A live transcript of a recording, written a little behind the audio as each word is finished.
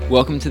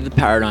Welcome to the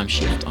Paradigm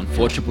Shift on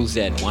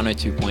 4ZZZ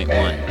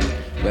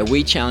 102.1, where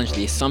we challenge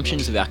the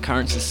assumptions of our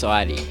current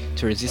society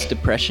to resist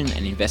depression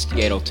and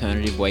investigate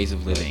alternative ways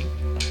of living,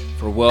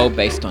 for a world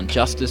based on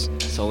justice,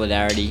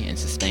 solidarity and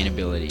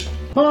sustainability.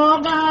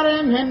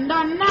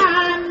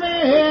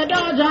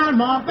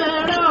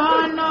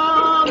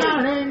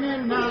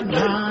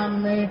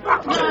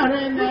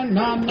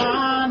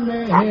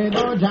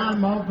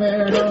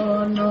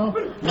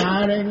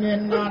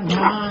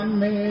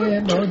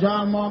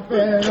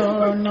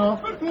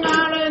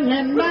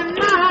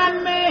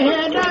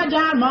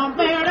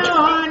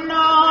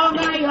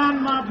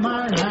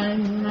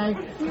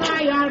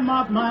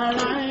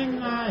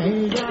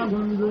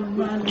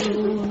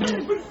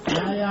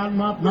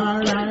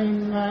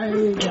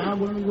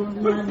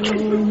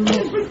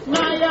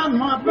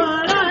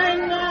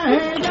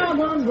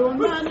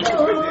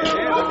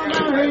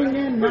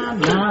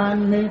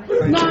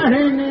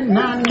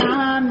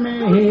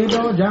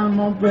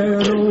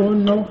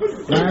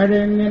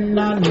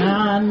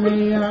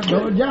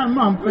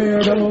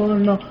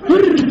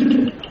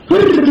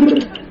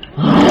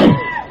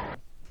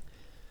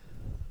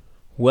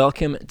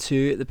 Welcome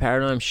to the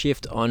Paradigm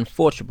Shift on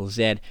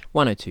 4ZZZ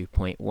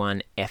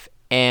 102.1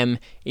 FM.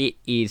 It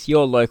is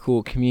your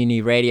local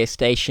community radio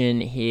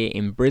station here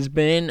in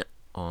Brisbane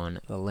on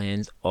the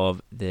lands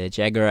of the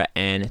Jagera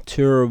and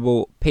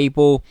Turrbal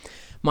people.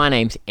 My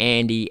name's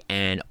Andy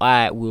and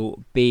I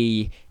will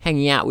be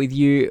hanging out with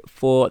you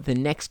for the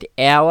next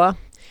hour.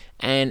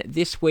 And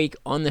this week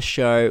on the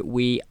show,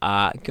 we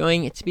are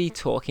going to be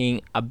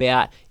talking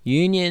about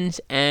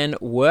unions and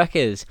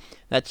workers.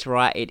 That's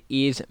right, it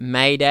is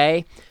May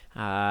Day.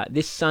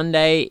 This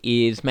Sunday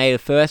is May the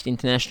 1st,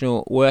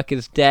 International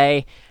Workers'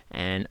 Day.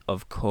 And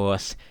of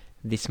course,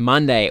 this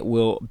Monday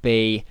will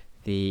be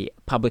the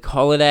public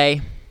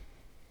holiday.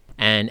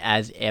 And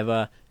as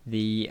ever,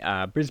 the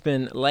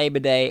Brisbane Labor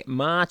Day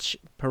March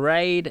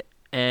Parade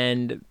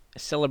and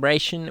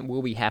celebration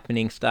will be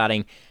happening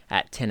starting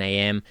at 10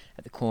 a.m.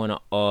 at the corner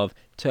of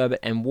Turbot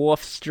and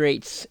Wharf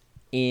Streets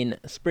in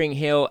Spring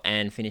Hill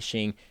and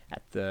finishing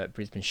at the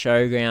Brisbane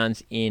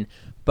Showgrounds in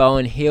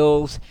Bowen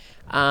Hills.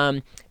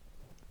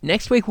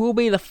 Next week will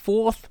be the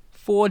fourth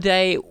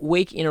 4-day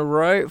week in a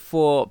row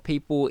for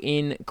people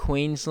in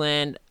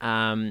Queensland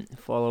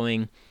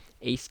following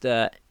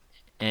Easter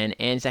and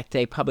Anzac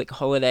Day public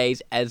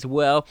holidays as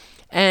well.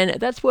 And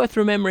that's worth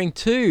remembering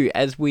too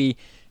as we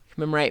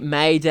commemorate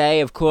May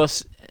Day. Of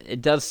course,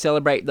 it does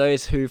celebrate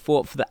those who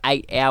fought for the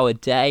 8-hour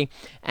day.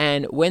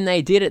 And when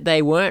they did it,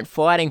 they weren't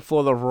fighting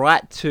for the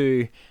right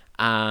to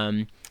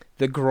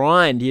the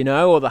grind,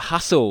 or the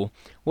hustle.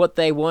 What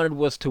they wanted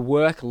was to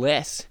work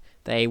less.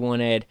 They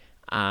wanted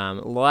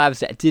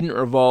lives that didn't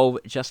revolve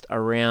just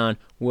around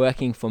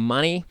working for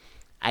money.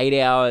 8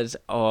 hours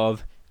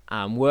of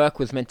work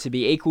was meant to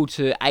be equal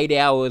to 8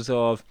 hours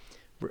of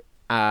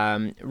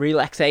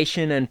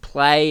relaxation and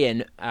play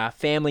and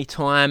family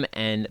time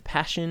and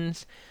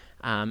passions,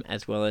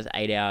 as well as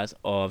 8 hours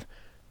of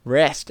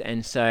rest.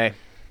 And so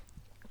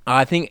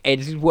I think it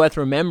is worth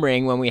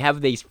remembering when we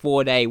have these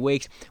 4-day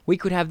weeks, we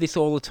could have this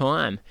all the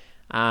time.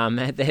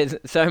 There's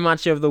so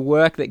much of the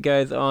work that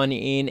goes on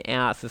in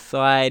our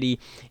society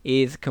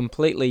is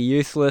completely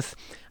useless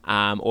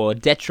or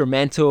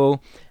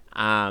detrimental,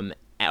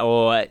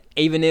 or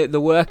even the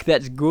work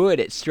that's good,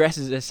 it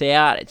stresses us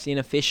out, it's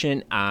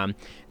inefficient.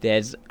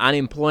 There's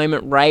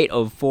unemployment rate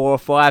of 4 or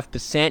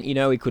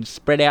 5%. We could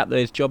spread out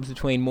those jobs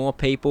between more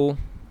people.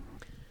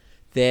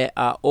 There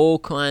are all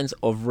kinds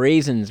of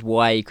reasons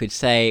why you could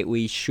say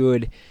we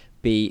should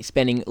be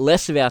spending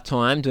less of our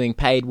time doing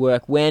paid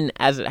work when,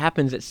 as it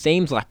happens, it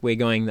seems like we're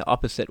going the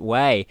opposite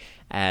way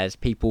as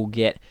people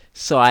get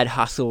side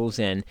hustles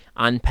and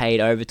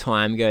unpaid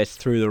overtime goes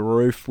through the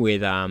roof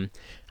with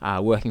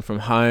working from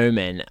home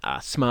and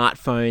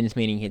smartphones,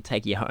 meaning you can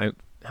take your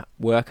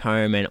work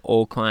home and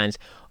all kinds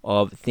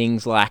of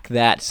things like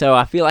that. So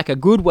I feel like a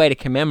good way to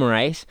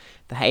commemorate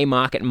the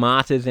Haymarket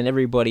martyrs and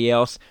everybody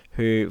else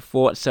who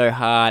fought so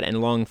hard and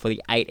longed for the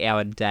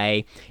 8-hour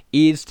day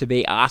is to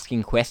be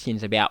asking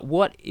questions about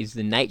what is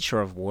the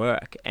nature of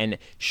work and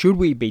should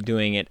we be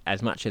doing it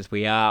as much as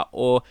we are,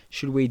 or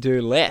should we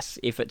do less?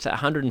 If it's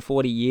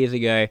 140 years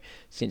ago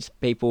since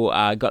people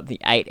got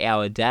the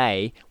 8-hour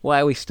day,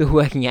 why are we still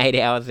working 8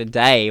 hours a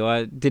day?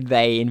 Or did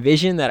they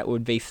envision that it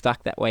would be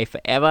stuck that way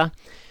forever?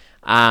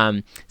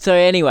 So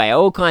anyway,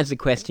 all kinds of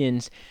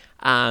questions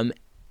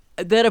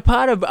that are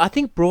part of, I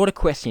think, broader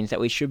questions that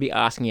we should be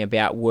asking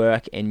about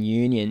work and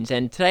unions.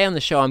 And today on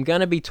the show, I'm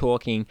going to be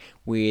talking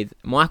with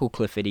Michael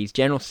Clifford. He's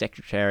General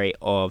Secretary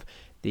of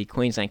the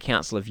Queensland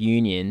Council of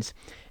Unions.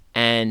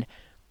 And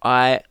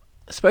I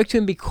spoke to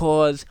him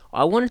because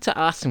I wanted to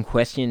ask some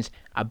questions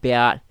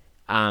about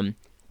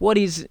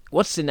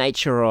what's the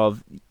nature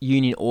of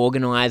union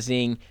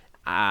organising.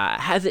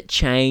 Has it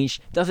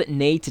changed? Does it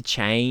need to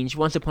change?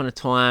 Once upon a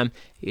time,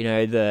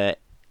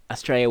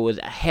 Australia was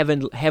a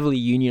heavily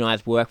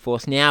unionised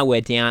workforce. Now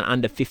we're down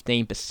under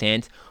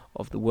 15%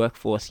 of the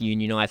workforce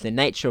unionised. The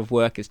nature of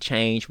work has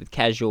changed with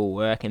casual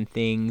work and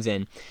things,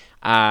 and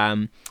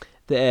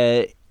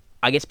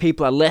I guess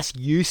people are less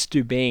used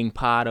to being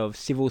part of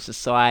civil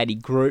society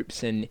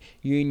groups, and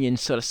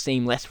unions sort of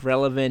seem less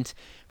relevant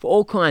for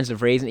all kinds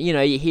of reasons. You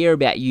know, you hear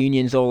about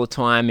unions all the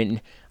time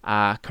in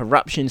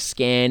corruption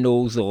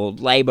scandals or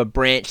labour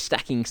branch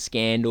stacking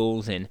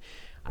scandals, and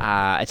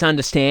it's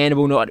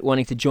understandable not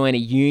wanting to join a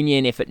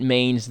union if it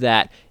means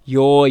that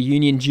your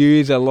union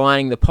dues are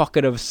lining the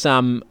pocket of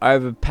some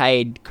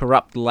overpaid,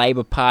 corrupt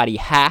Labour Party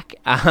hack,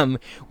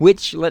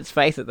 which, let's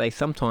face it, they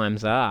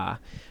sometimes are.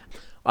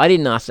 I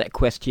didn't ask that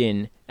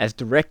question as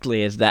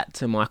directly as that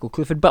to Michael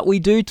Clifford, but we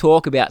do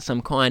talk about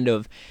some kind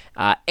of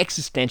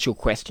existential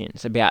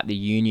questions about the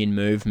union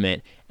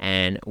movement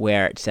and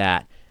where it's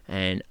at.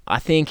 And I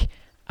think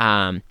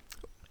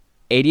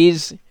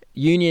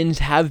unions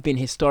have been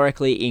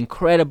historically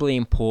incredibly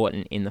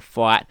important in the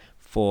fight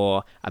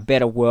for a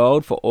better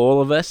world for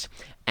all of us,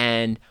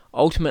 and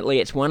ultimately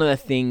it's one of the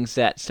things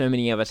that so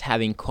many of us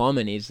have in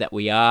common is that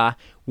we are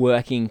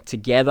working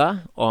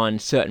together on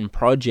certain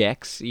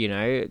projects, you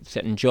know,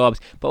 certain jobs,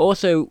 but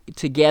also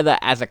together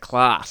as a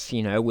class.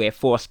 You know, we're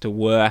forced to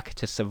work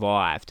to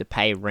survive, to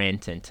pay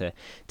rent, and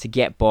to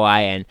get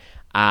by,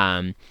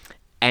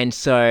 and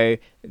so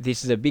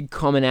this is a big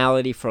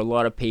commonality for a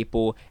lot of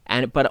people,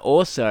 but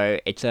also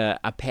it's a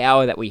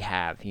power that we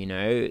have. You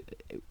know,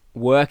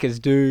 workers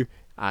do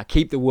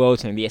keep the world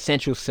turning, the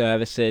essential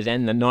services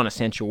and the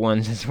non-essential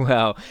ones as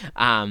well.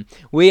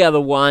 We are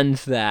the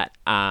ones that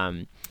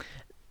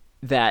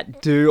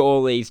do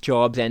all these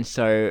jobs, and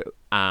so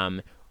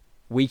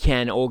we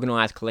can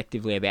organise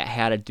collectively about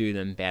how to do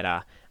them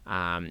better,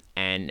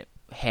 and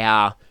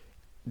how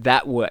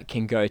that work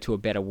can go to a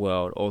better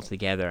world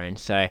altogether. And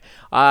so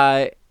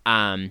I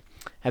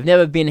have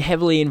never been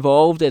heavily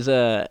involved as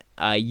a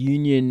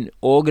union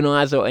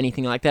organiser or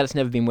anything like that. It's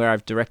never been where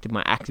I've directed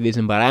my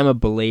activism, but I am a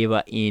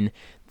believer in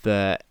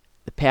the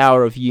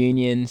power of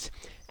unions,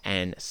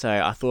 and so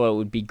I thought it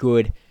would be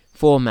good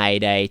for May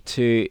Day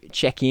to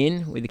check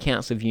in with the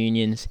Council of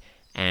Unions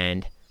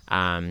and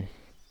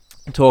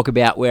talk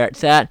about where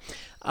it's at.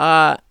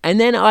 And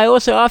then I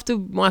also, after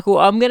Michael,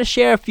 I'm going to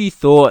share a few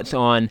thoughts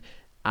on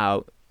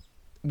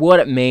what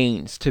it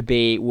means to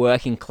be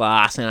working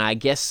class, and I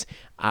guess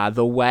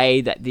the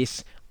way that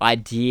this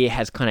idea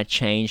has kind of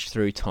changed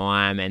through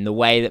time, and the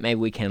way that maybe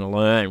we can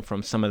learn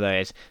from some of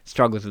those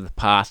struggles of the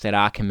past that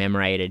are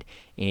commemorated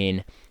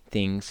in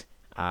things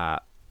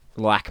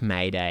like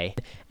May Day.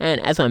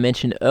 And as I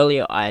mentioned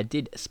earlier, I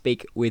did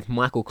speak with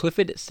Michael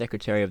Clifford,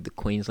 Secretary of the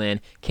Queensland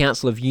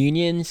Council of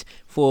Unions,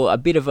 for a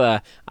bit of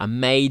a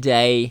May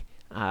Day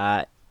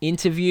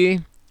interview.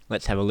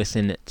 Let's have a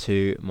listen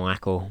to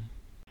Michael.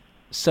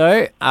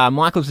 So,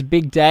 Michael's a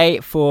big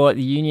day for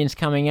the unions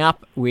coming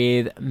up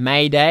with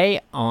May Day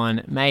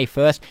on May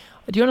 1st.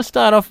 Do you want to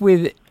start off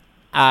with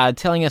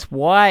telling us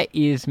why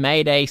is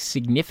May Day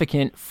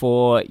significant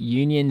for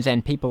unions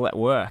and people at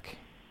work?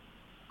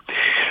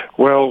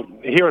 Well,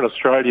 here in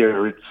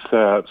Australia,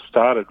 it's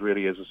started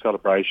really as a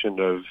celebration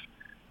of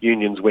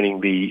unions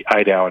winning the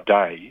 8-hour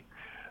day.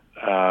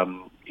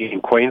 In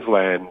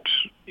Queensland,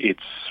 it's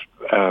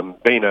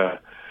been a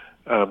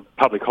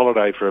public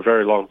holiday for a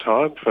very long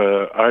time,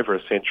 for over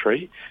a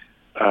century,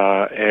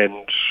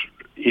 and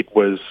it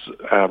was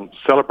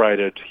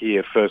celebrated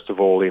here first of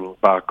all in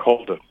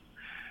Barcaldine,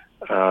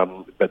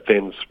 but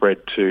then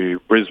spread to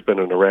Brisbane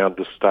and around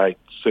the state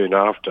soon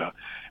after.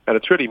 And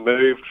it's really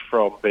moved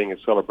from being a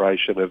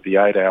celebration of the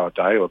 8-hour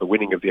day, or the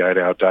winning of the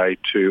 8-hour day,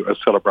 to a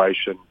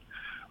celebration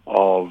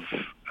of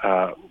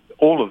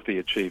all of the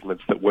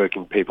achievements that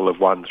working people have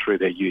won through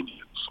their unions.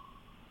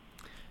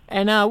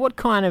 And what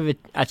kind of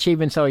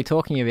achievements are we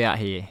talking about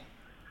here?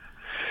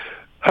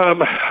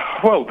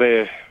 Well,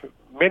 there are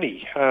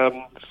many.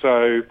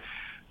 So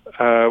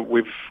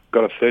we've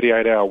got a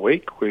 38-hour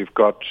week. We've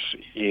got,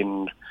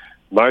 in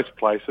most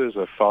places,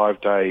 a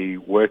 5-day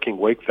working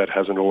week. That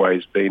hasn't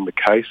always been the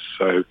case.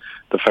 So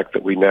the fact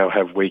that we now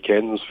have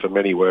weekends for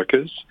many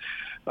workers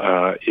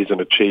is an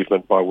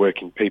achievement by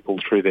working people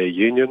through their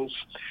unions.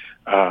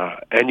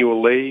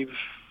 Annual leave,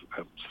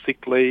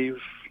 sick leave,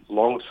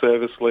 long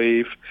service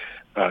leave,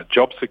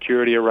 job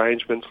security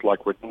arrangements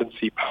like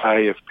redundancy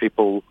pay if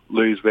people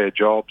lose their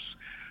jobs,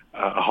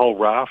 a whole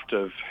raft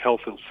of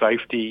health and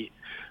safety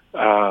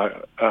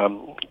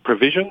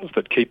provisions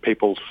that keep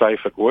people safe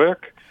at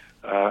work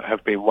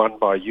have been won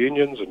by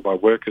unions and by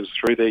workers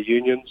through their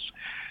unions.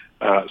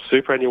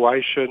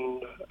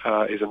 Superannuation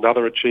is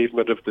another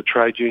achievement of the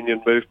trade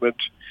union movement.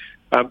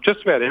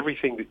 Just about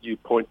everything that you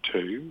point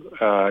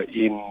to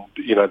in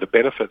the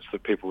benefits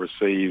that people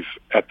receive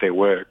at their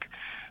work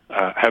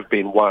have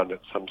been won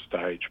at some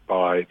stage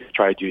by the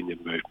trade union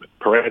movement.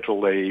 Parental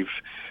leave,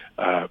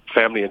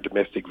 family and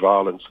domestic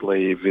violence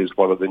leave is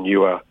one of the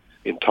newer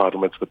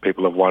entitlements that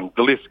people have won.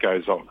 The list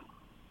goes on.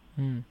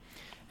 Mm.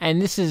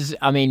 And this is,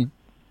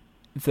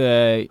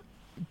 the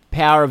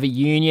power of a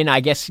union, I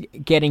guess,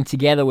 getting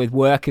together with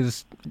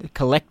workers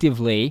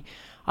collectively.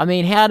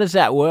 How does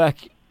that work?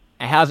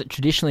 How has it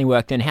traditionally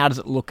worked, and how does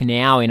it look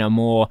now in a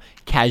more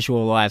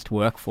casualised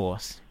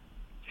workforce?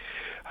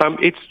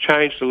 It's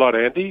changed a lot,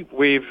 Andy.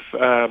 We've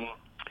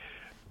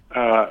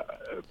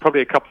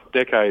probably a couple of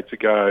decades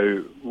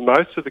ago,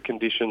 most of the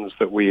conditions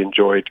that we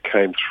enjoyed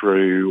came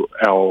through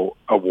our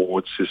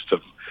awards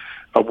system.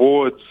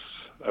 Awards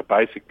are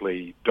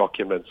basically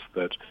documents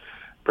that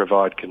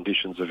provide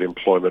conditions of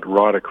employment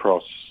right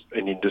across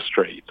an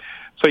industry.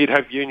 So you'd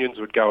have unions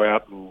would go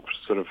out and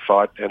sort of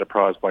fight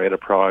enterprise by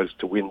enterprise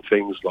to win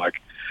things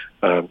like,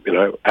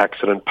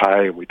 accident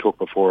pay. We talked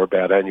before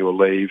about annual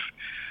leave,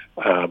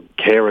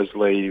 carers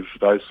leave,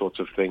 those sorts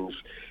of things.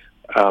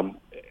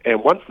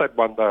 And once they'd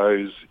won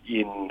those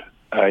in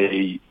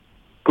a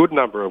good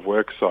number of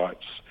work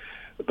sites,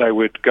 they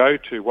would go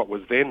to what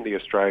was then the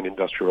Australian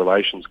Industrial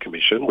Relations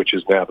Commission, which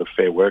is now the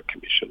Fair Work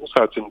Commission.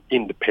 So it's an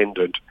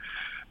independent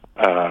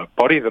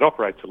body that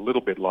operates a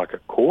little bit like a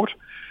court.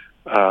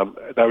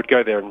 They would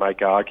go there and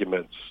make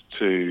arguments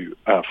to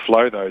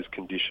flow those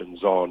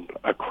conditions on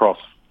across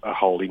a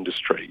whole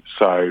industry.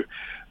 So,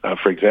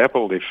 for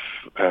example, if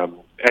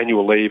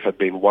annual leave had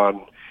been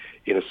won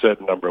in a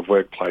certain number of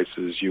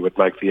workplaces, you would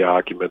make the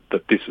argument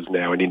that this is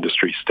now an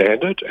industry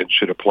standard and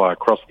should apply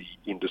across the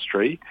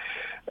industry,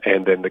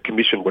 and then the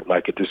Commission would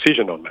make a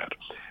decision on that.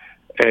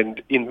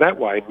 And in that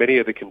way, many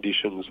of the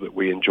conditions that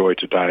we enjoy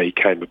today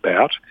came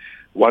about.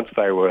 Once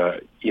they were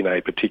in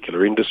a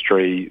particular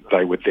industry,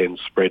 they would then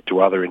spread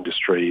to other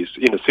industries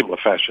in a similar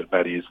fashion.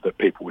 That is, that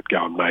people would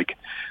go and make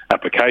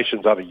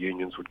applications, other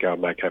unions would go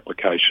and make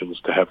applications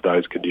to have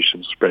those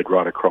conditions spread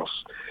right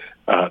across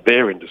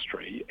their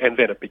industry, and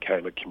then it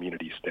became a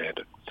community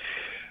standard.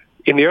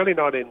 In the early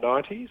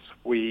 1990s,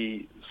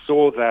 we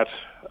saw that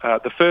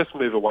the first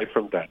move away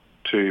from that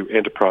to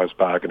enterprise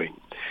bargaining.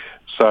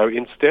 So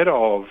instead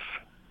of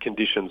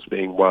conditions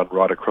being won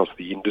right across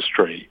the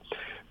industry,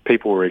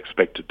 people were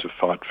expected to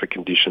fight for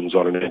conditions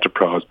on an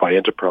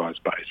enterprise-by-enterprise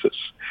basis.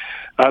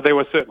 There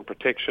were certain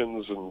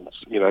protections and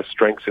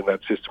strengths in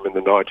that system in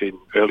the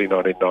early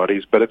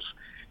 1990s, but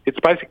it's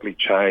basically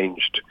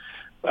changed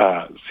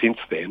since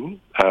then.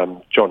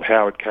 John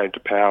Howard came to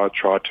power,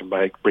 tried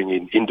to bring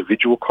in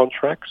individual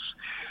contracts.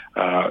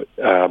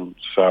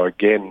 So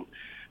again,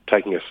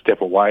 taking a step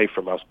away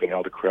from us being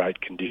able to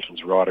create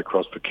conditions right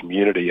across the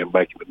community and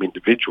making them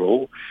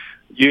individual.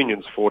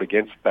 Unions fought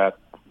against that.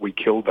 We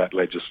killed that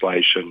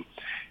legislation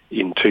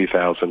in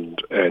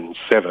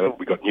 2007.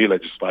 We got new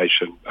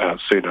legislation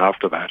soon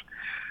after that.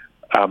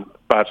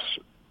 But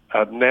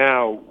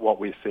now what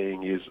we're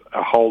seeing is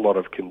a whole lot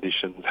of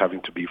conditions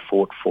having to be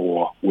fought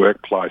for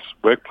workplace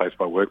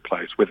by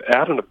workplace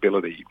without an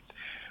ability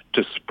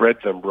to spread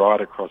them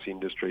right across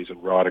industries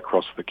and right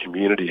across the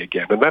community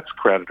again. And that's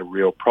created a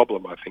real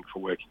problem, I think, for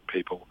working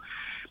people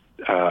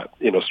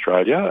in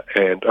Australia,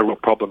 and a real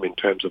problem in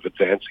terms of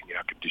advancing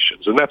our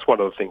conditions. And that's one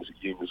of the things that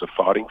unions are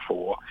fighting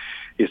for,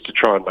 is to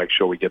try and make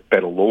sure we get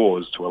better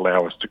laws to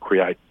allow us to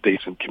create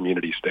decent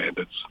community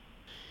standards.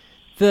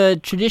 The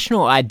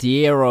traditional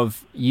idea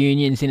of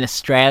unions in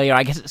Australia,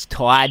 I guess it's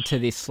tied to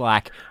this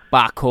like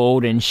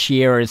Barcald and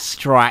Shearer's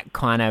strike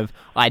kind of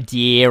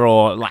idea,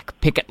 or like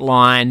picket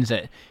lines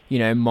at,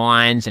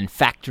 mines and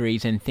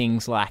factories and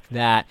things like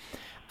that.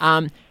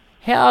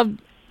 How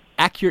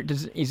accurate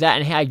is that,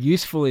 and how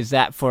useful is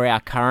that for our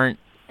current,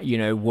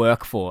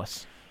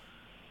 workforce?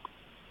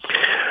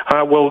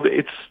 Well,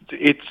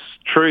 it's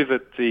true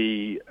that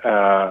the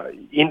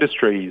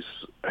industries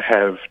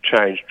have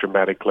changed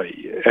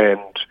dramatically, and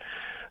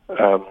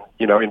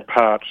in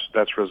part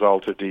that's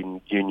resulted in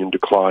union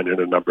decline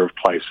in a number of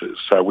places.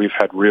 So we've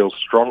had real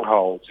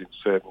strongholds in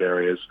certain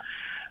areas,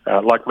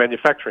 like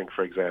manufacturing,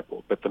 for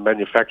example. But the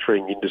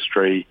manufacturing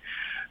industry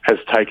has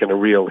taken a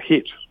real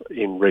hit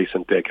in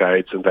recent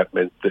decades, and that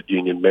meant that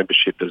union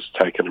membership has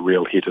taken a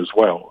real hit as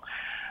well.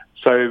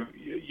 So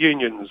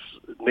unions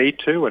need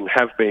to and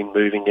have been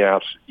moving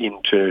out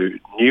into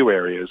new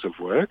areas of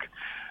work,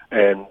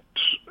 and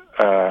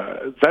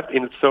that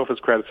in itself has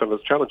created some of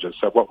those challenges.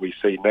 So what we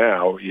see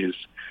now is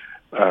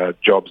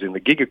jobs in the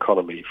gig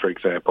economy, for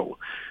example.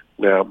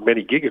 Now,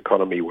 many gig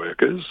economy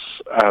workers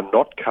are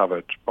not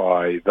covered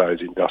by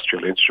those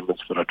industrial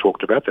instruments that I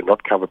talked about. They're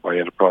not covered by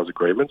enterprise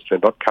agreements. They're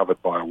not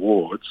covered by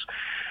awards.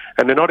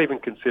 And they're not even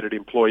considered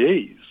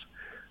employees.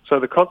 So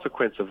the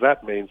consequence of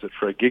that means that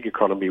for a gig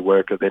economy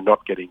worker, they're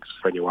not getting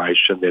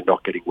superannuation, they're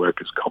not getting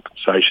workers'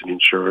 compensation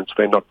insurance,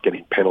 they're not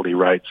getting penalty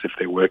rates if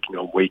they're working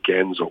on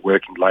weekends or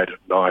working late at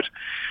night.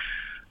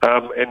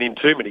 And in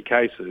too many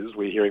cases,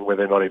 we're hearing where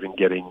they're not even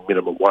getting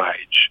minimum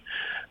wage.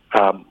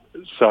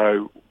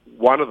 So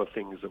one of the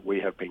things that we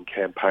have been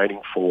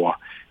campaigning for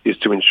is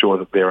to ensure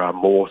that there are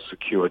more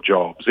secure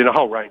jobs in a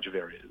whole range of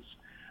areas.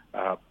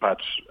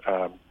 But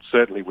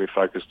certainly we're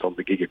focused on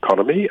the gig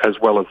economy as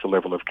well as the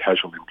level of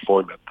casual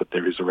employment that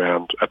there is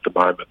around at the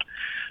moment.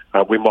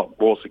 We want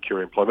more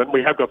secure employment.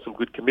 We have got some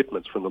good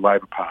commitments from the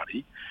Labor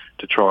Party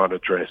to try and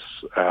address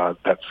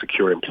that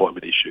secure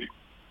employment issue.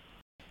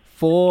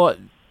 For,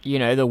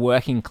 the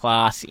working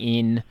class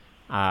in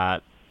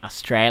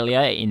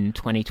Australia in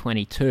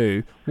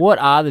 2022, what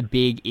are the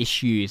big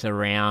issues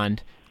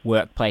around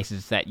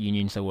workplaces that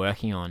unions are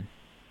working on?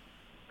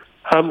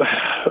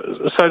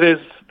 So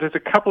there's a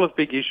couple of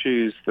big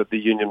issues that the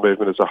union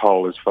movement as a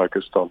whole is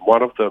focused on.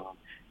 One of them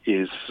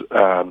is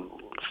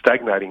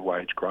stagnating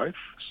wage growth.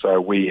 So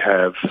we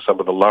have some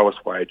of the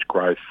lowest wage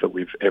growth that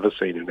we've ever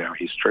seen in our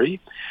history.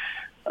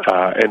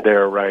 And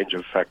there are a range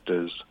of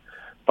factors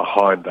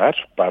behind that,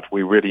 but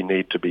we really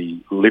need to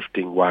be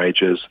lifting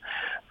wages.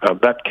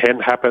 That can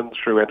happen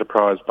through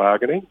enterprise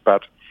bargaining,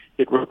 but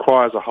it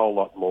requires a whole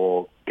lot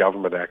more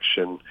government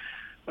action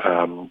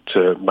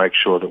to make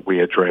sure that we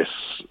address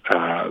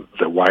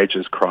the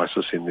wages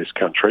crisis in this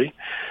country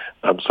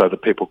so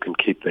that people can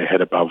keep their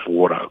head above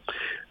water.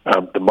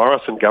 The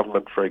Morrison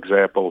government, for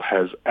example,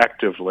 has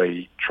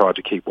actively tried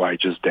to keep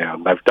wages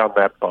down. They've done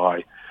that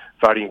by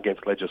voting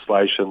against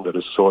legislation that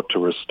has sought to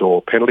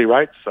restore penalty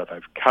rates, so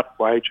they've cut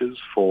wages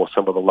for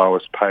some of the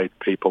lowest paid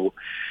people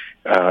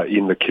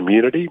in the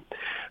community.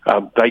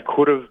 They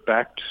could have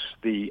backed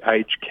the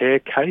aged care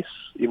case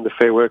in the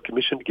Fair Work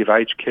Commission to give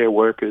aged care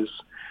workers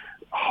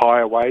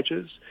higher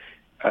wages,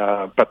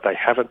 but they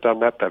haven't done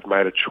that. They've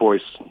made a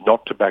choice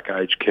not to back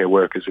aged care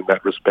workers in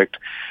that respect.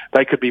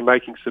 They could be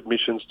making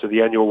submissions to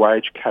the annual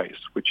wage case,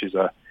 which is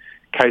a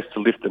case to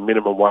lift the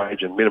minimum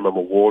wage and minimum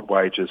award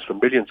wages for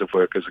millions of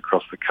workers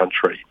across the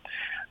country.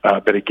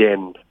 But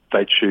again,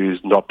 they choose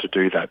not to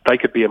do that. They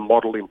could be a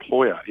model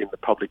employer in the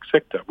public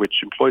sector,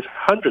 which employs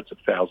hundreds of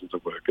thousands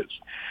of workers,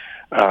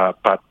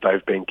 but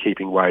they've been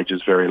keeping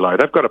wages very low.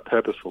 They've got a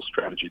purposeful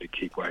strategy to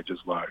keep wages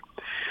low.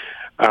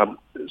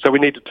 So we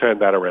need to turn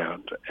that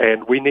around,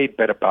 and we need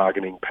better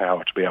bargaining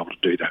power to be able to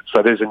do that.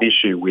 So there's an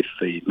issue with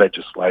the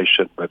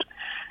legislation that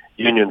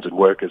unions and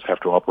workers have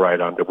to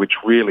operate under, which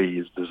really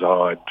is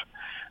designed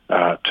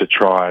to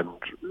try and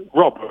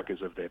rob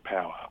workers of their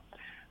power.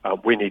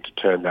 We need to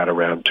turn that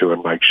around too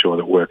and make sure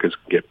that workers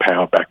can get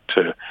power back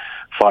to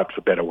fight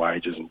for better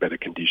wages and better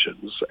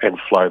conditions and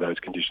flow those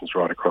conditions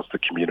right across the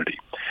community.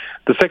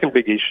 The second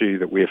big issue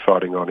that we're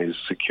fighting on is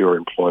secure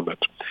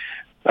employment.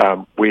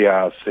 We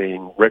are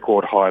seeing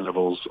record high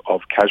levels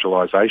of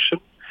casualisation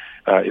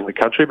in the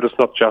country, but it's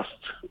not just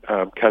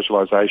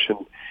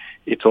casualisation.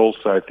 It's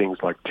also things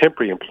like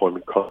temporary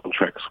employment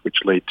contracts, which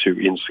lead to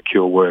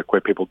insecure work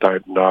where people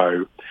don't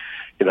know,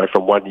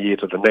 from 1 year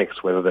to the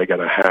next whether they're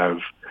going to have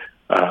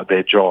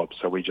their jobs.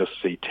 So we just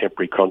see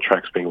temporary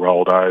contracts being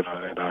rolled over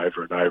and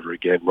over and over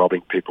again,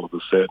 robbing people of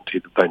the certainty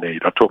that they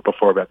need. I talked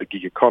before about the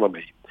gig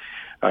economy,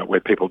 where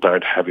people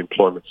don't have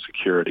employment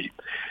security.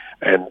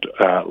 And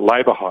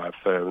labour hire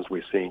firms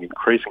we're seeing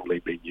increasingly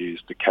being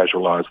used to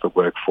casualise the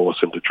workforce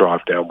and to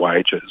drive down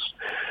wages.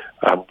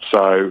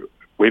 So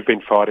we've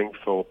been fighting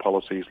for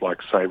policies like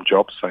same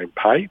job, same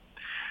pay,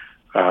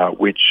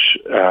 which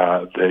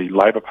the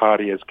Labor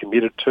Party has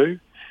committed to,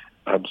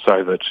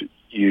 so that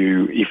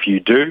if you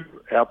do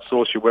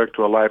outsource your work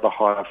to a labour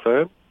hire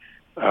firm,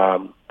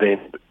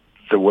 then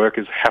the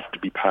workers have to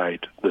be paid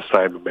the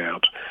same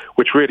amount,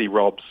 which really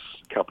robs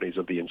companies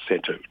of the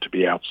incentive to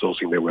be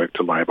outsourcing their work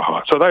to labour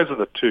hire. So those are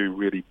the two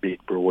really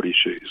big, broad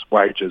issues,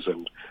 wages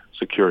and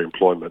secure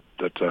employment,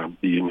 that the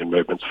union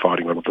movement's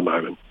fighting on at the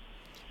moment.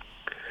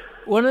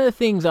 One of the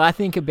things I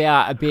think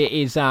about a bit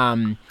is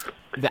the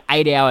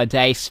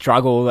 8-hour-day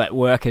struggle that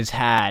workers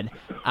had,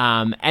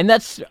 and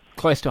that's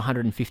close to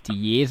 150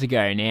 years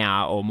ago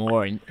now or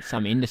more in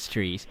some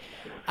industries.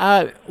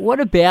 What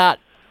about,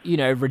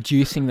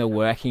 reducing the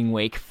working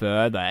week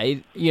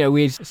further?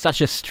 With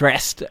such a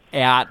stressed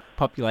out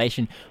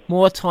population,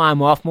 more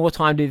time off, more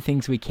time to do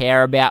things we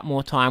care about,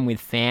 more time with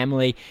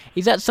family.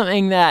 Is that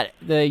something that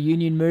the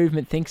union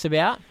movement thinks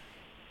about?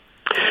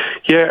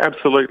 Yeah,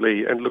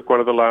 absolutely. And look, one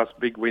of the last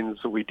big wins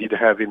that we did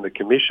have in the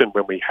Commission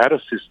when we had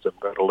a system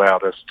that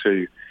allowed us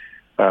to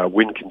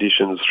win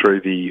conditions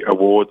through the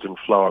awards and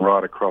flow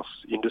right across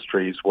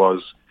industries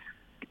was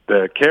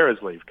the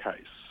carers leave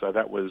case. So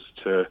that was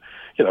to,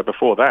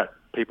 before that,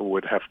 people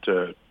would have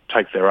to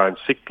take their own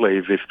sick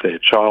leave if their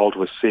child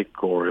was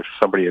sick, or if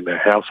somebody in their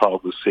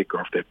household was sick,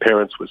 or if their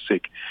parents were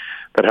sick.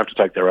 They'd have to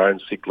take their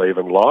own sick leave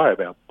and lie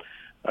about,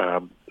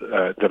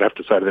 they'd have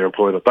to say to their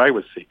employer that they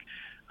were sick.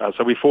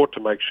 So we fought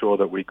to make sure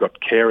that we got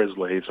carers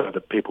leave so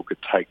that people could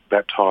take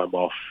that time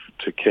off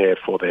to care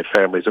for their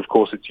families. Of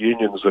course, it's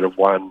unions that have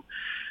won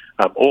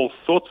all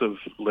sorts of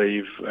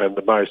leave, and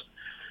the most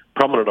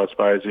prominent, I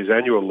suppose, is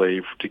annual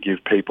leave to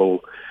give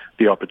people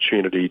the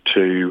opportunity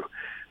to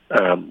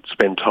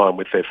spend time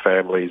with their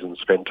families and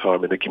spend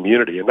time in the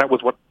community. And that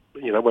was what,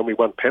 when we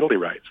won penalty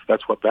rates,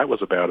 that's what that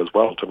was about as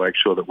well, to make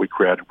sure that we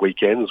created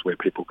weekends where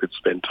people could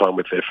spend time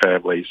with their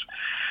families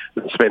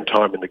and spend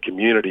time in the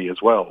community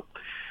as well.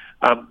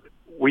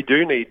 We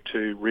do need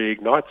to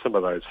reignite some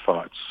of those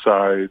fights.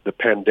 So the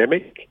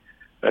pandemic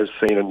has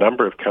seen a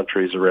number of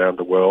countries around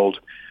the world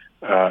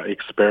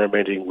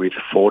experimenting with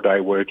 4-day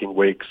working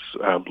weeks,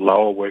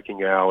 lower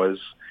working hours.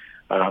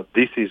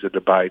 This is a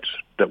debate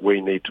that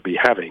we need to be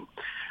having.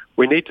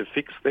 We need to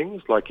fix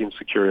things like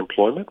insecure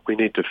employment. We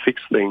need to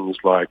fix things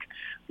like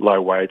low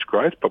wage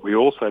growth, but we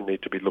also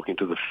need to be looking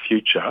to the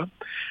future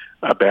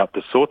about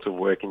the sorts of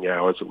working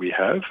hours that we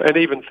have, and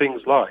even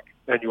things like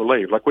annual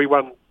leave. Like we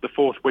won the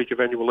 4th week of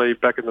annual leave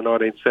back in the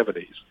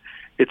 1970s.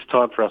 It's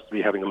time for us to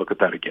be having a look at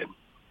that again.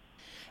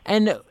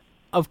 And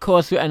of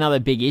course, another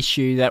big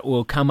issue that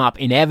will come up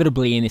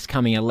inevitably in this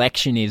coming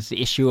election is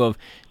the issue of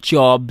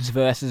jobs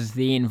versus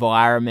the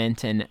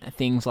environment and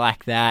things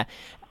like that.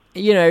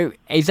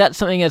 Is that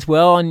something as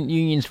well on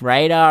unions'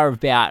 radar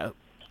about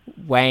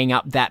weighing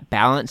up that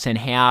balance and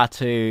how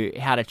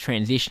to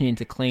transition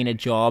into cleaner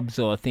jobs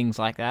or things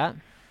like that?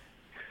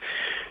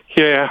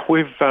 Yeah,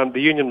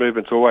 the union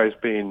movement's always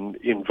been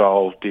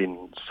involved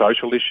in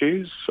social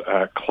issues.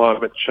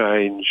 Climate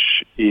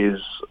change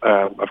is,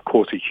 of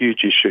course, a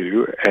huge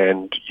issue,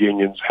 and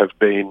unions have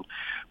been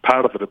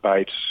part of the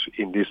debate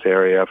in this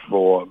area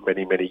for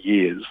many, many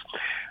years.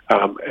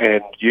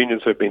 And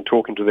unions have been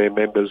talking to their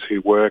members who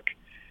work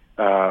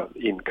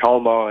in coal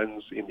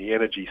mines, in the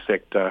energy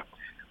sector,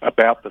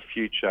 about the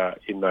future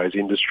in those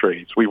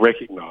industries. We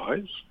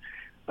recognise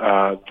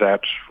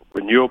that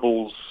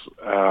renewables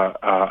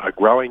are a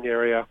growing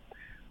area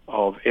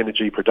of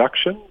energy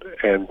production,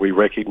 and we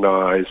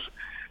recognise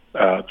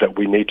that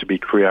we need to be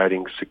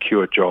creating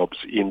secure jobs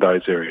in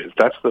those areas.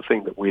 That's the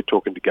thing that we're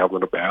talking to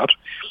government about,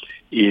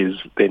 is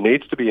there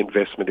needs to be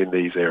investment in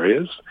these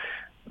areas.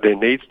 There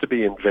needs to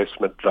be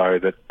investment, though,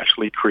 that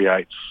actually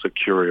creates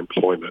secure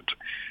employment.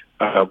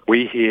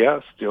 We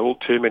hear still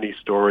too many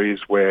stories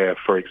where,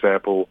 for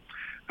example,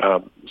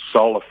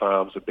 solar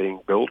farms are being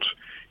built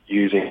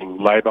using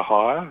labour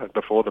hire,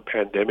 before the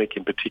pandemic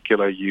in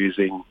particular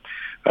using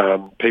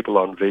people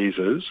on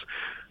visas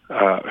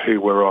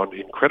who were on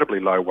incredibly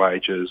low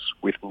wages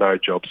with no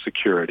job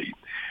security.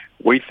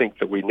 We think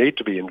that we need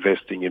to be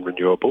investing in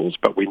renewables,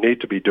 but we need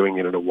to be doing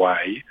it in a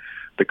way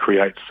that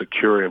creates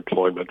secure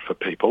employment for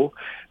people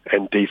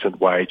and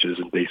decent wages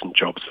and decent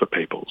jobs for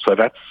people. So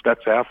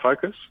that's our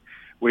focus.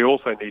 We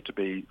also need to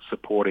be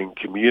supporting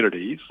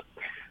communities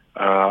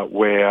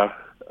where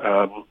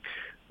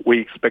we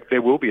expect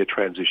there will be a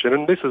transition.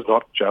 And this is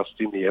not just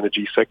in the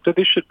energy sector.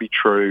 This should be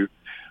true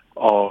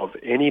of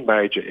any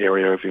major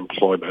area of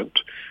employment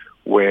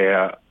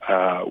where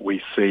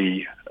we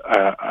see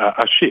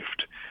a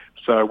shift.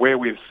 So where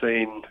we've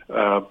seen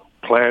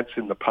plants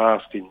in the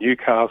past in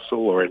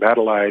Newcastle or in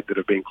Adelaide that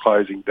have been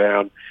closing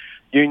down,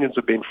 unions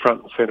have been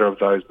front and centre of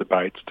those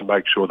debates to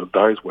make sure that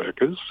those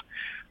workers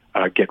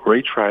get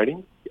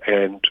retraining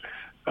and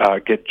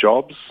get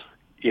jobs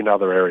in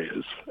other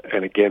areas.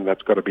 And again,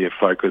 that's got to be a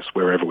focus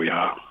wherever we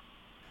are.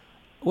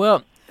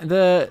 Well,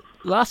 the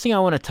last thing I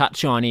want to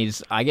touch on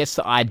is, I guess,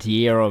 the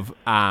idea of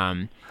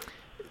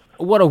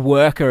what a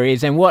worker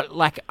is and what,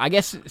 I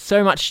guess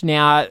so much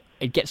now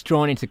it gets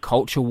drawn into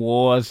culture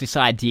wars, this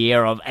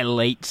idea of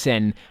elites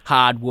and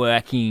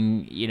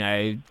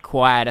hard-working,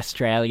 quiet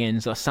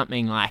Australians or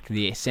something like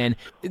this. And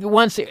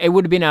once it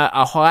would have been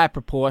a higher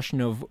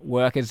proportion of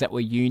workers that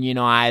were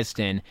unionised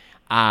and,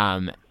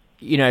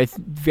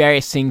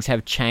 various things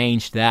have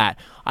changed that.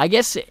 I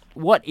guess,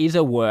 what is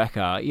a worker,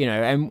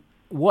 and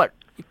what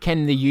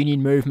can the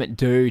union movement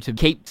do to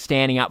keep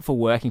standing up for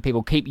working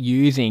people, keep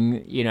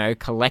using,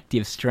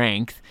 collective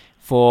strength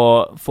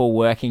for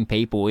working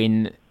people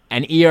in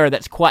an era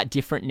that's quite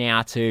different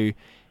now to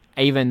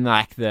even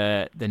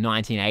the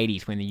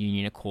 1980s when the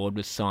Union Accord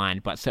was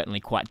signed, but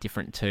certainly quite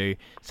different to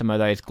some of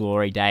those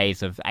glory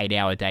days of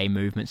 8-hour day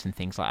movements and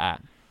things like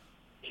that?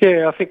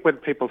 Yeah, I think when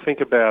people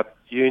think about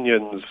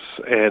unions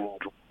and,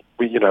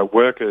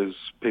 workers,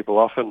 people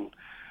often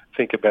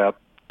think about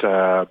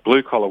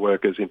blue-collar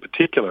workers in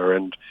particular,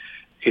 and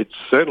it's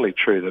certainly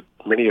true that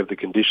many of the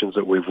conditions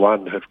that we've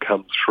won have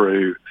come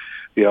through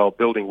the old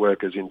Building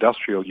Workers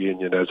Industrial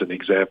Union as an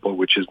example,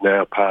 which is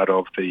now part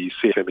of the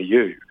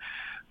CFMEU.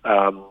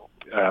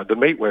 The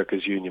Meat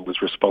Workers Union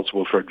was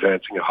responsible for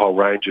advancing a whole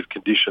range of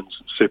conditions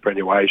and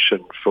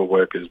superannuation for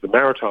workers. The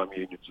Maritime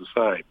Union's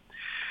the same.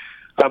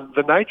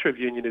 The nature of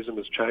unionism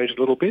has changed a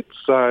little bit,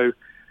 so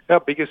our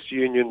biggest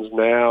unions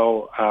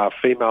now are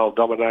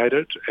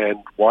female-dominated and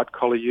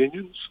white-collar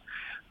unions.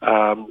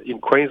 In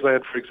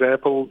Queensland, for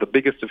example, the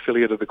biggest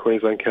affiliate of the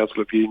Queensland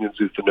Council of Unions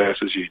is the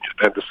Nurses Union,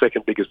 and the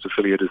second biggest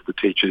affiliate is the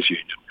Teachers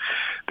Union.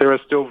 There are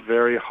still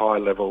very high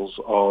levels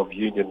of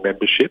union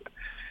membership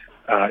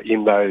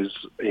in those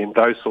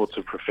sorts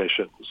of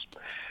professions.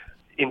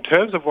 In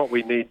terms of what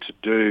we need to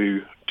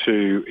do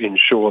to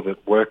ensure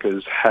that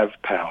workers have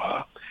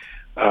power,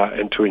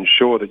 and to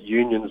ensure that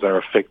unions are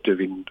effective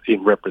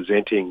in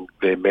representing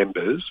their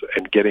members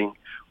and getting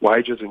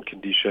wages and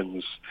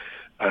conditions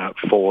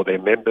for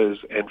their members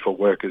and for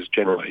workers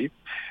generally,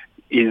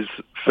 is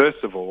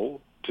first of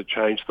all to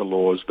change the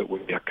laws that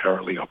we are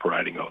currently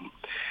operating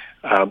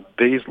on.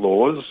 These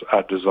laws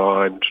are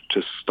designed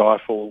to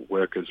stifle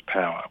workers'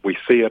 power. We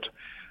see it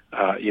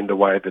in the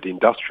way that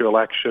industrial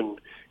action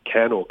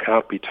can or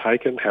can't be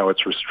taken, how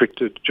it's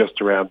restricted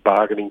just around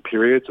bargaining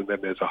periods, and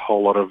then there's a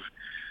whole lot of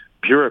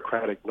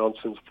bureaucratic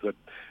nonsense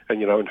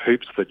and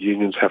hoops that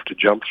unions have to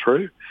jump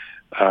through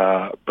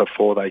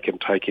before they can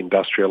take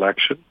industrial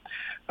action.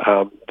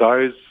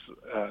 Those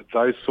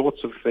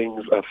sorts of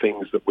things are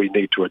things that we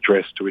need to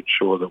address to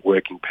ensure that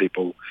working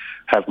people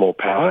have more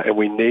power, and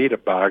we need a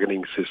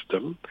bargaining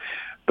system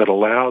that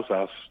allows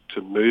us to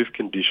move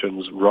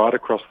conditions right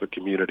across the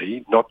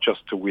community, not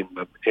just to win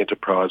them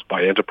enterprise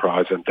by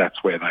enterprise, and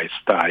that's where they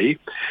stay,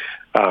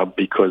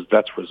 because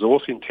that's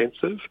resource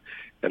intensive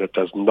and it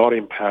does not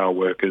empower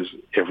workers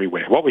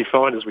everywhere. What we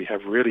find is we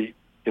have really,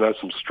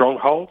 some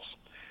strongholds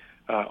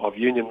of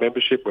union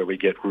membership where we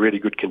get really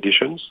good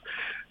conditions,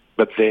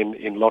 but then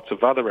in lots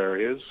of other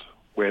areas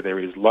where there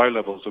is low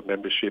levels of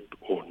membership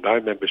or no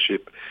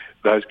membership,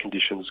 those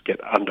conditions get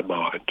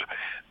undermined.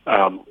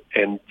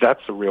 And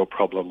that's a real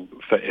problem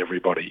for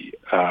everybody.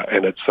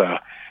 And it's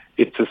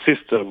a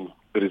system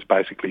that is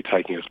basically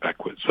taking us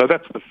backwards. So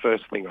that's the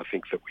first thing I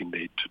think that we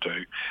need to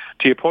do.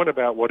 To your point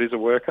about what is a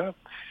worker,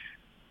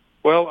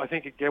 well, I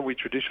think, again, we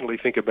traditionally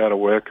think about a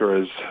worker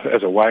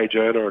as a wage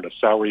earner and a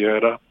salary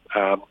earner.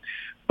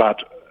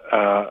 But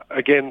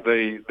again,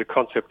 the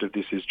concept of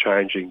this is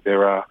changing.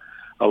 There are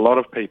a lot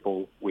of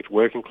people with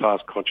working class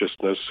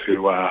consciousness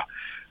who are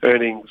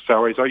earning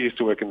salaries. I used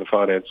to work in the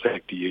finance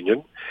sector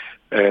union,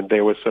 and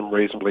there were some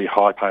reasonably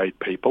high-paid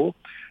people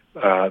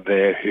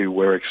there who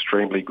were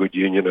extremely good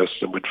unionists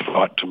and would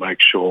fight to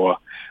make sure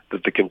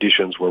that the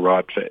conditions were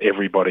right for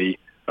everybody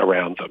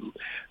around them.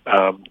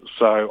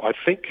 So I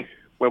think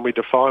when we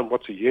define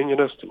what's a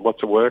unionist and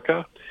what's a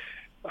worker,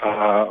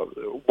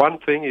 one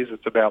thing is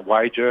it's about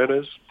wage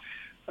earners,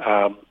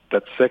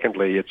 but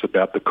secondly, it's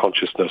about the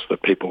consciousness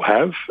that people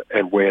have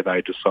and where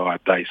they decide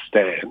they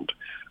stand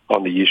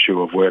on the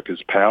issue of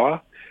workers'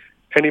 power.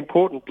 And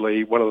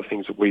importantly, one of the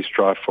things that we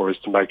strive for is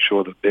to make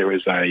sure that there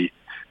is a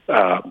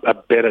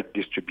better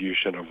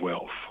distribution of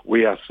wealth.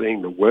 We are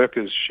seeing the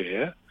workers'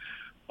 share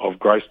of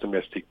gross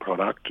domestic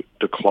product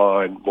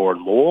decline more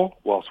and more,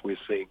 whilst we're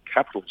seeing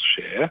capital's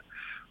share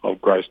of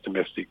gross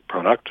domestic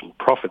product and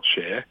profit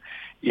share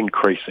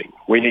increasing.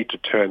 We need to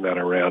turn that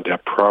around. Our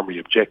primary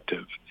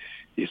objective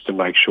is to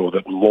make sure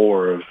that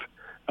more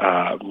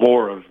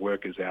of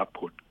workers'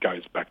 output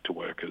goes back to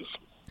workers.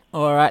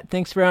 All right.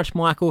 Thanks very much,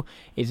 Michael.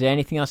 Is there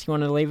anything else you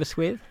want to leave us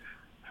with?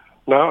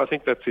 No, I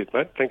think that's it,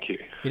 mate. Thank you.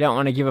 You don't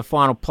want to give a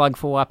final plug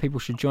for why people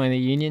should join the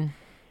union?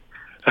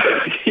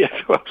 Yes.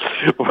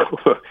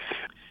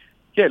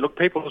 Yeah, look,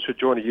 people should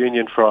join a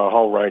union for a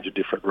whole range of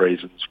different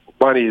reasons.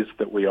 One is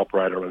that we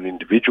operate on an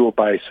individual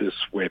basis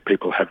where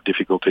people have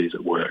difficulties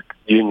at work.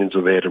 Unions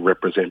are there to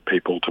represent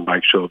people to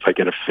make sure that they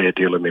get a fair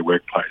deal in their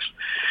workplace.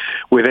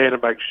 We're there to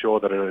make sure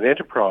that at an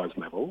enterprise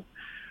level,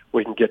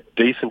 we can get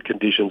decent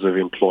conditions of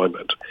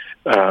employment,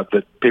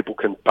 that people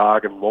can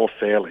bargain more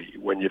fairly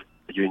when you've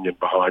got a union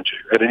behind you.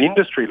 At an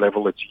industry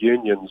level, it's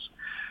unions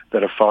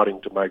that are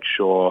fighting to make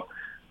sure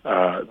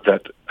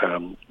that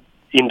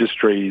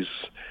industries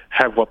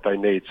have what they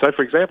need. So,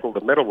 for example,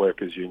 the Metal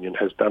Workers Union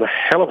has done a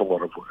hell of a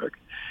lot of work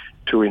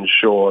to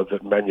ensure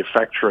that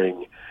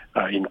manufacturing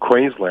in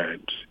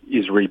Queensland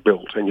is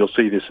rebuilt. And you'll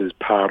see this as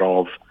part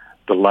of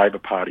the Labor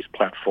Party's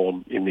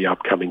platform in the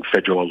upcoming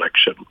federal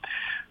election.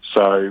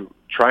 So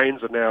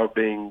trains are now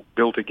being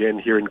built again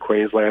here in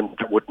Queensland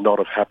that would not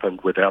have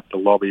happened without the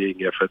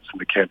lobbying efforts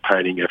and the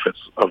campaigning efforts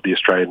of the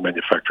Australian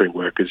Manufacturing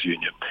Workers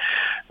Union.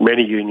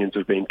 Many unions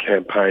have been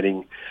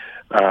campaigning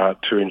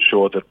to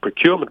ensure that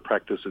procurement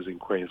practices in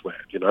Queensland,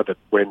 that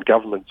when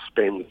government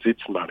spends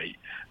its money,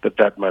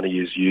 that money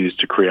is used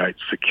to create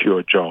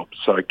secure jobs.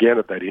 So again,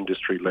 at that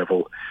industry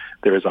level,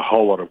 there is a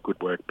whole lot of good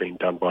work being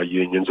done by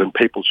unions, and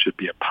people should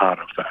be a part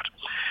of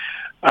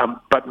that.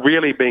 But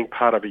really being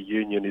part of a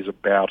union is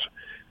about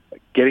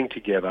getting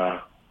together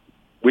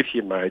with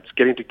your mates,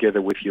 getting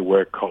together with your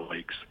work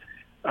colleagues,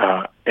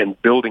 and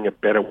building a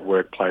better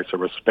workplace, a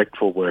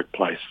respectful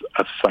workplace,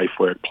 a safe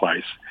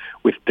workplace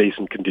with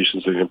decent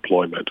conditions of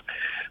employment.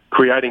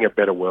 Creating a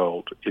better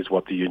world is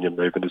what the union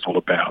movement is all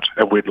about,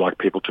 and we'd like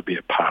people to be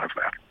a part of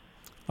that.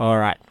 All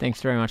right.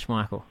 Thanks very much,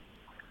 Michael.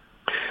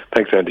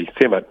 Thanks, Andy.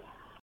 See you, mate.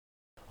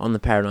 On the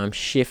paradigm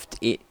shift,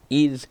 it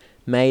is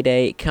May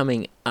Day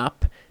coming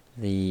up,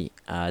 the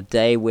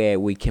day where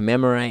we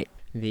commemorate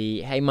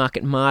the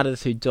Haymarket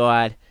martyrs who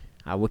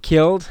were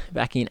killed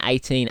back in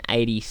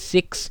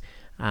 1886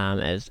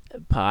 as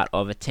part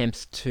of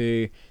attempts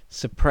to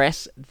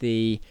suppress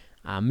the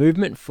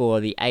movement for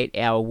the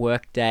 8-hour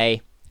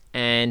workday.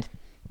 And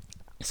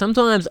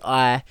sometimes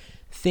I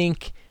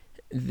think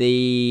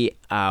the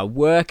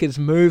workers'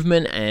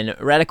 movement and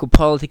radical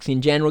politics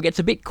in general gets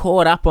a bit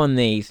caught up on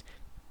these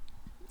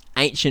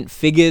ancient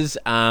figures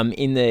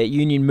in the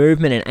union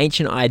movement and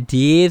ancient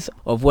ideas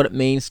of what it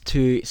means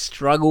to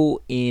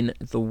struggle in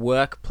the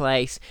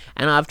workplace.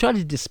 And I've tried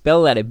to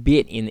dispel that a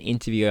bit in the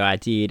interview I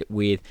did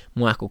with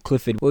Michael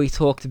Clifford, where we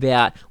talked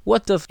about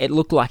what does it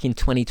look like in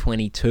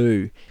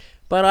 2022.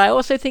 But I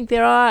also think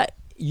there are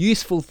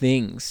useful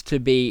things to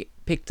be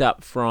picked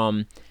up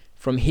from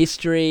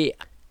history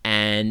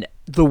and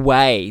the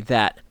way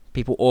that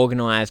people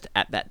organised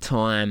at that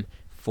time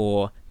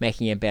for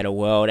making a better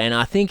world. And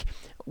I think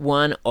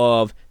one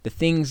of the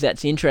things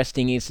that's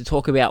interesting is to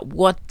talk about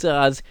what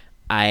does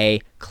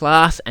a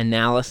class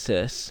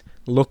analysis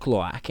look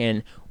like.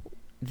 And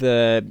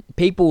the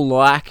people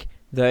like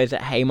those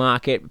at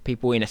Haymarket,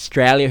 people in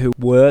Australia who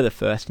were the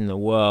first in the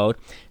world,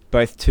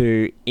 both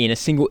in a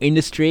single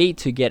industry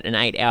to get an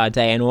 8-hour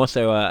day and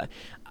also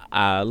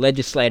a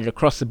legislated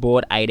across the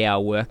board 8-hour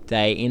work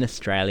day in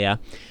Australia.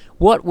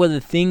 What were the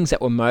things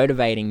that were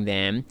motivating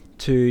them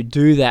to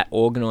do that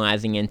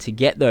organising and to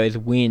get those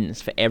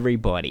wins for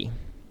everybody.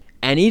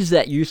 And is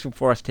that useful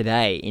for us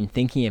today in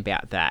thinking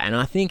about that? And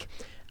I think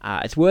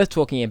it's worth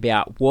talking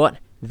about what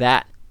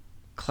that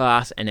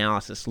class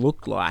analysis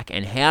looked like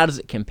and how does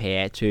it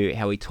compare to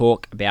how we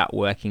talk about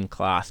working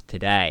class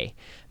today.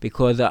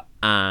 Because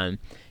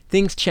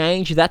things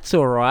change, that's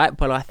all right,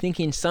 but I think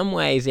in some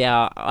ways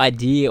our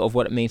idea of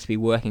what it means to be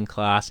working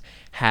class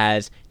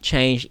has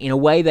changed in a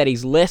way that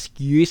is less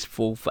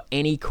useful for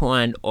any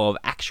kind of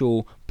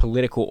actual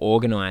political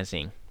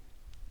organising.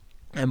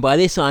 And by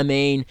this I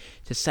mean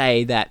to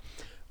say that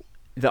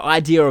the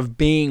idea of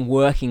being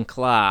working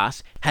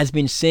class has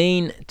been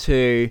seen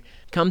to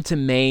come to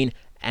mean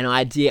an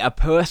idea, a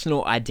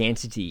personal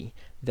identity,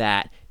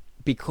 that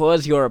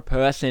because you're a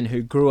person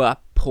who grew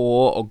up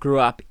poor or grew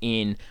up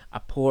in a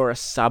poorer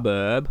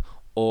suburb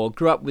or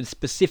grew up with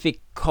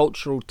specific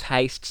cultural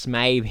tastes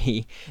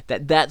maybe,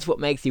 that's what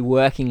makes you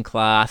working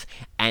class,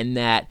 and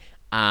that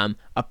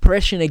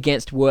oppression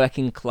against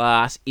working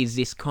class is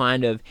this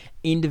kind of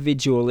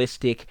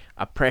individualistic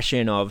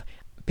oppression of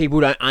people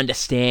who don't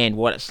understand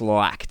what it's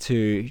like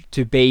to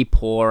be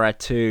poorer,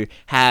 to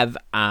have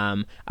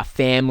a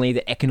family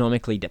that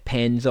economically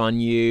depends on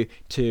you,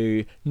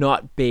 to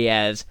not be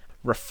as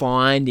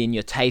refined in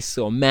your tastes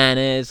or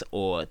manners,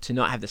 or to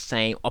not have the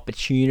same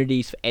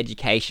opportunities for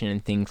education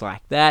and things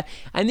like that.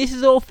 And this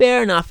is all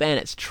fair enough and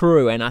it's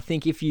true. And I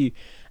think if you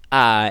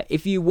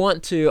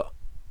want to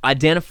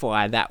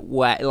identify that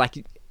way,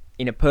 like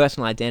in a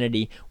personal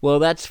identity, well,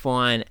 that's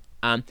fine.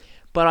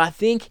 But I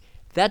think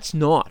that's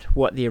not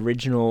what the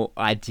original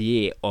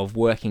idea of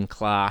working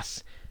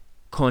class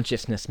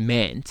consciousness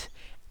meant,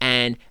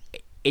 and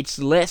it's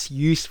less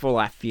useful,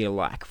 I feel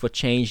like, for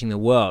changing the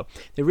world.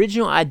 The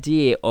original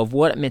idea of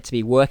what it meant to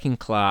be working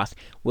class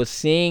was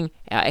seeing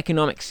our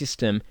economic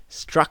system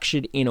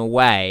structured in a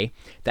way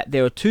that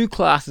there were two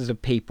classes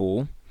of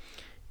people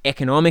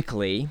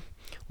economically,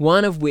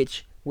 one of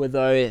which were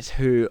those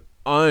who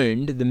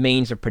owned the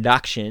means of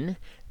production,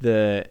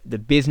 the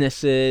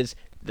businesses,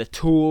 the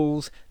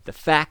tools, the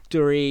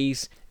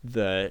factories,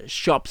 the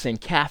shops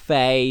and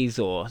cafes,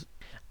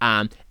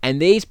 and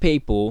these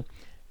people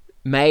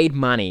made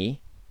money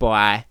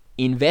by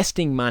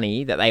investing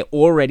money that they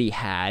already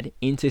had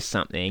into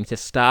something to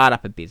start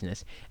up a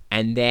business,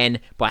 and then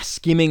by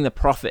skimming the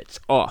profits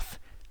off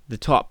the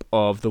top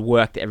of the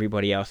work that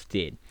everybody else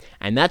did.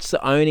 And that's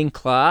the owning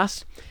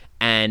class,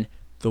 and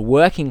the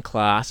working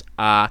class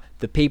are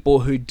the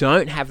people who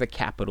don't have the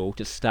capital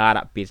to start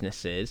up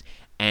businesses,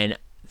 and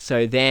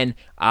so then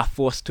are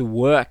forced to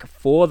work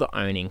for the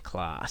owning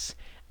class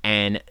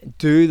and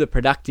do the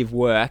productive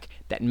work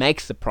that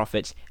makes the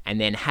profits, and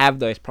then have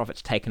those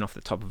profits taken off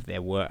the top of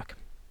their work.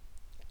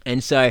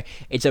 And so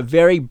it's a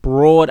very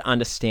broad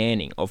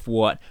understanding of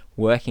what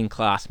working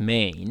class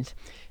means,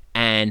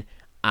 and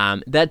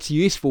that's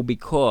useful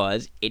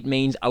because it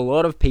means a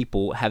lot of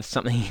people have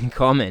something in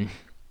common.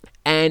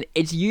 And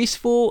it's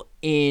useful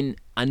in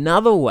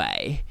another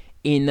way,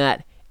 in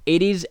that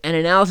it is an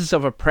analysis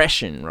of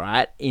oppression,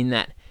 right? In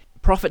that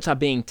profits are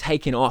being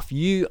taken off.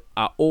 You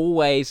are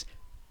always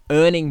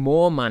earning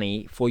more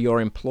money for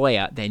your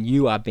employer than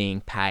you are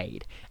being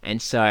paid.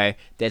 And so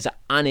there's an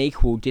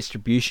unequal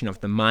distribution of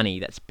the money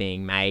that's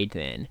being made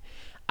then.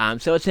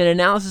 So it's an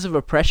analysis of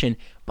oppression,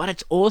 but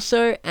it's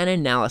also an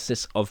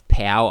analysis of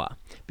power,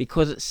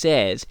 because it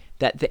says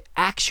that the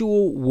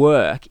actual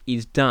work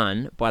is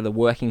done by the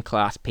working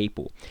class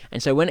people.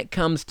 And so when it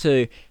comes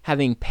to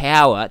having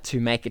power to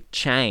make a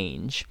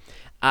change,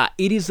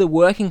 it is the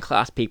working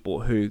class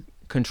people who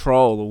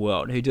control the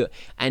world, who do it.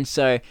 And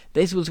so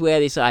this was where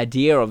this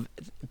idea of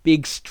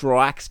big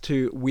strikes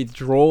to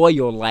withdraw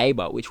your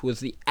labour, which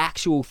was the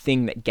actual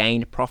thing that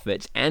gained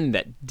profits and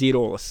that did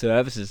all the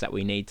services that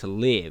we need to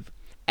live.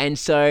 And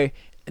so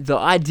the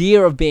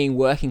idea of being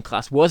working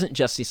class wasn't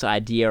just this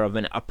idea of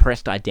an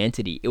oppressed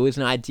identity. It was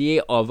an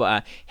idea of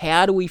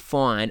how do we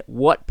find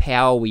what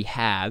power we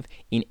have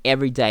in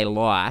everyday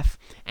life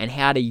and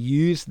how to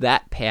use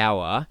that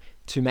power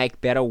to make a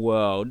better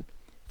world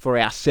for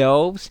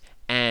ourselves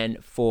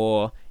and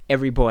for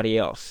everybody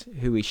else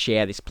who we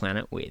share this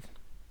planet with.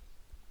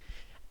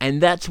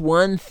 And that's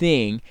one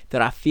thing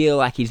that I feel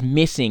like is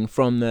missing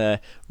from the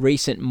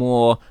recent,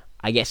 more,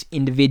 I guess,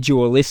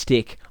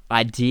 individualistic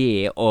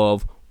idea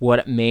of what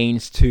it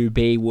means to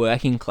be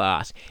working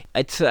class.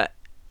 It's a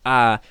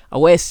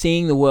way of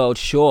seeing the world,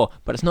 sure,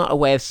 but it's not a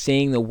way of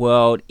seeing the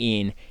world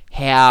in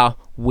how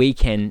we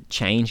can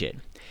change it.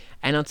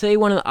 And I'll tell you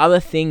one of the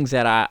other things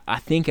that I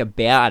think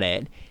about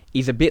it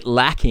is a bit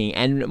lacking,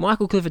 and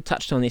Michael Clifford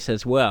touched on this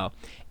as well,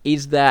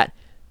 is that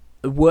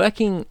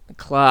working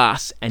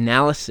class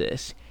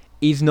analysis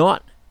is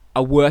not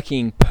a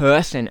working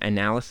person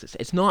analysis.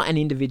 It's not an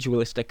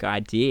individualistic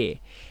idea.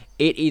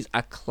 It is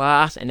a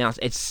class analysis.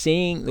 It's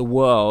seeing the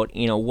world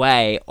in a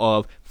way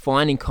of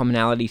finding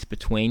commonalities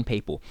between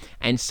people.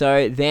 And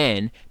so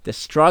then the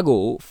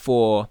struggle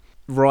for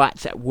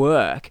rights at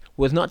work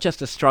was not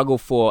just a struggle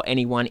for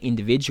any one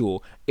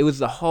individual. It was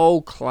the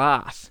whole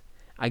class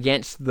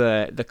against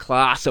the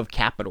class of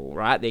capital,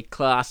 right? The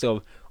class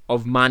of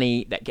of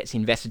money that gets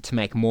invested to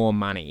make more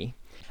money.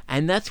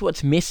 And that's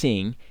what's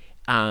missing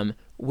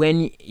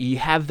when you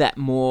have that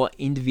more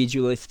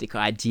individualistic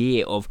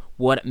idea of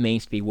what it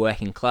means to be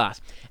working class.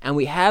 And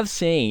we have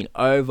seen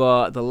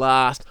over the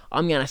last,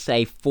 I'm going to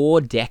say 4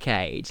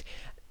 decades,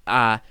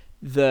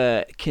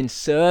 the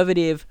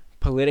conservative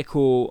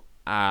political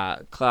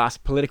class,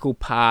 political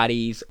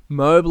parties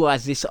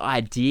mobilize this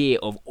idea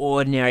of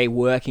ordinary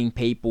working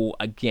people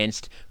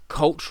against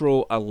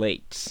cultural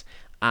elites.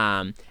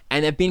 And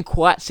they've been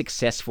quite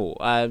successful,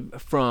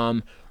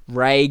 from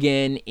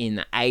Reagan in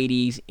the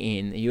 80s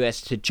in the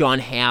US to John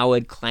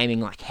Howard claiming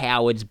like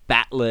Howard's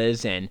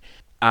battlers, and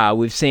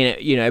we've seen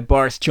it,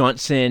 Boris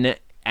Johnson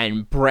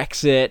and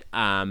Brexit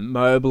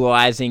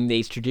mobilizing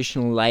these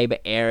traditional labour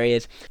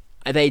areas.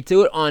 They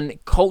do it on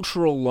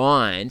cultural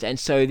lines, and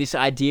so this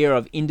idea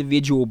of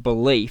individual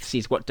beliefs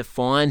is what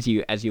defines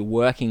you as your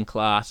working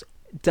class.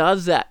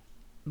 Does that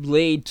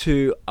lead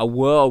to a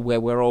world where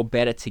we're all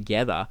better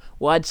together?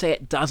 Well, I'd say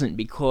it doesn't,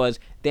 because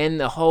then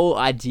the whole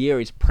idea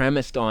is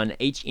premised on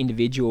each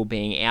individual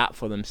being out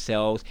for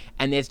themselves,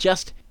 and there's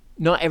just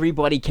not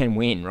everybody can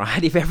win,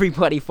 right? If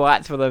everybody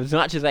fights for them as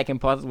much as they can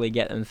possibly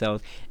get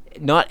themselves,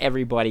 not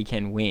everybody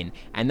can win,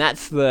 and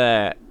that's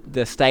the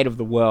state of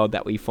the world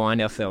that we find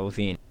ourselves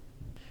in.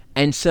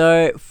 And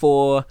so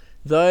for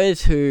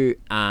those who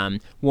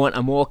want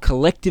a more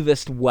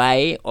collectivist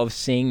way of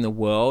seeing the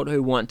world,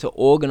 who want to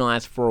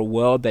organise for a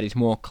world that is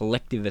more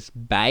collectivist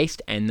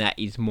based and that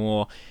is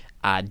more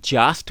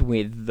just,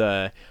 with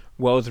the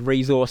world's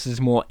resources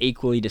more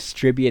equally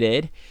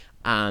distributed,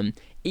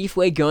 if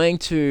we're going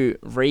to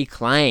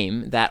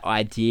reclaim that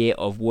idea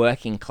of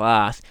working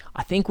class,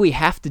 I think we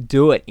have to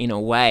do it in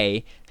a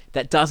way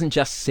that doesn't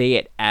just see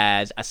it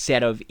as a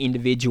set of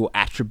individual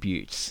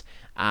attributes.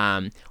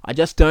 I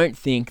just don't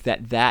think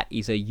that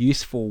is a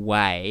useful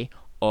way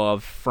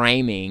of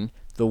framing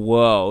the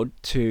world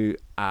to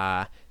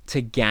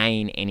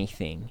gain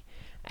anything.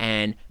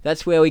 And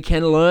that's where we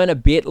can learn a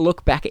bit,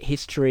 look back at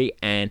history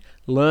and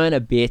learn a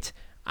bit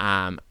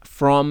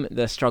from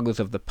the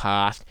struggles of the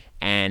past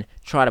and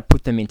try to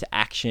put them into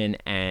action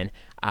and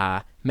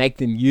make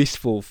them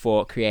useful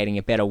for creating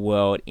a better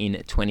world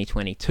in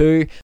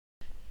 2022.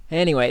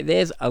 Anyway,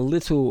 there's a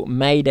little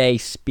May Day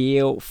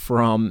spiel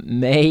from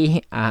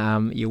me.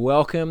 You're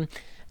welcome.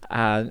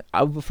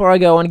 Before I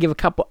go, I want to give a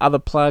couple other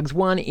plugs.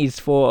 One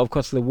is for, of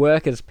course, the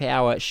Workers'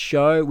 Power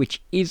show,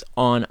 which is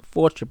on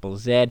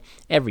 4ZZZ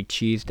every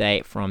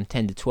Tuesday from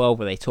 10 to 12,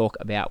 where they talk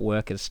about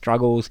workers'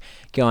 struggles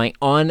going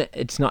on.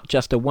 It's not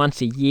just a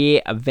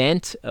once-a-year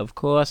event, of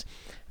course.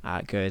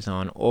 It goes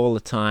on all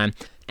the time.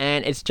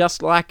 And it's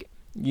just like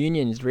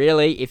unions,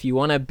 really. If you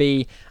want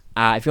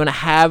to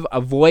have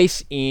a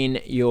voice in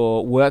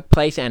your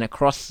workplace and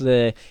across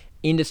the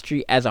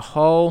industry as a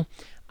whole,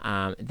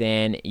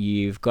 then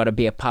you've got to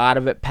be a part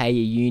of it, pay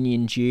your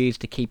union dues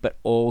to keep it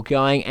all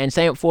going. And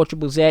same at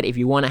 4ZZZ, if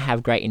you want to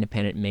have great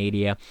independent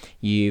media,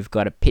 you've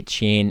got to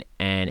pitch in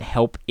and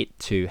help it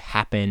to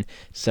happen.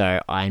 So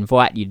I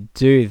invite you to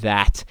do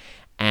that.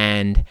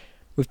 And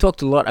we've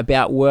talked a lot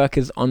about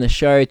workers on the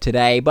show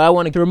today, but I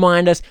wanted to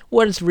remind us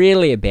what it's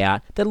really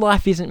about. That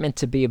life isn't meant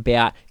to be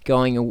about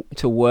going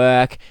to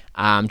work,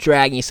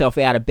 dragging yourself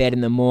out of bed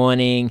in the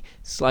morning,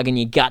 slugging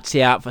your guts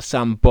out for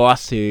some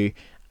boss who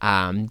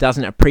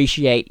doesn't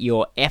appreciate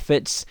your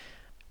efforts,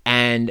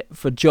 and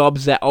for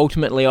jobs that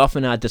ultimately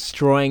often are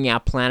destroying our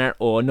planet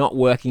or not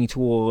working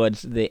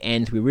towards the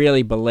ends we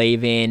really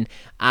believe in.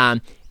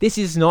 This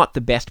is not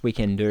the best we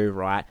can do,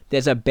 right?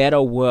 There's a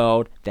better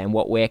world than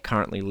what we're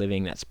currently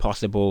living that's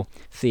possible.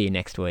 See you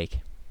next week.